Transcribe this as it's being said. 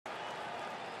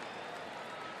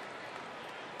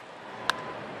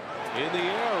In the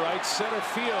air, right center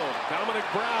field. Dominic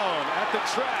Brown at the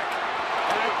track.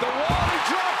 At the wall, he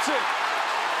drops it.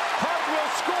 Hart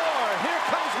will score. Here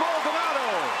comes Maldonado.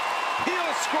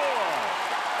 He'll score.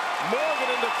 Morgan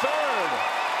in the third.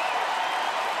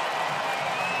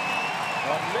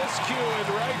 A miscue in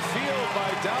right field by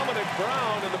Dominic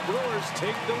Brown, and the Brewers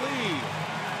take the lead.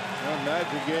 Well,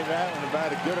 Nigel gave that one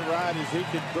about as good a ride as he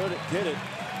could hit it.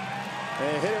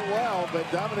 They hit it well, but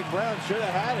Dominic Brown should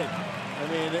have had it. I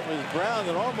mean, it was Brown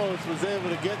that almost was able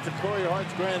to get to Corey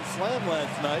Hart's grand slam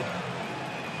last night.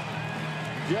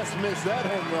 Just missed that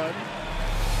home run.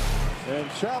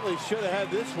 And Charlie should have had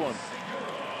this one.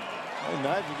 And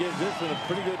Nigel gives this one a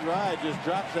pretty good ride. Just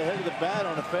drops the head of the bat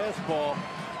on a fastball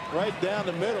right down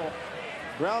the middle.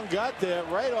 Brown got there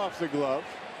right off the glove.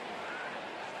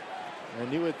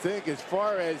 And you would think as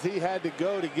far as he had to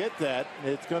go to get that,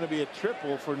 it's going to be a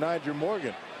triple for Nigel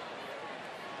Morgan.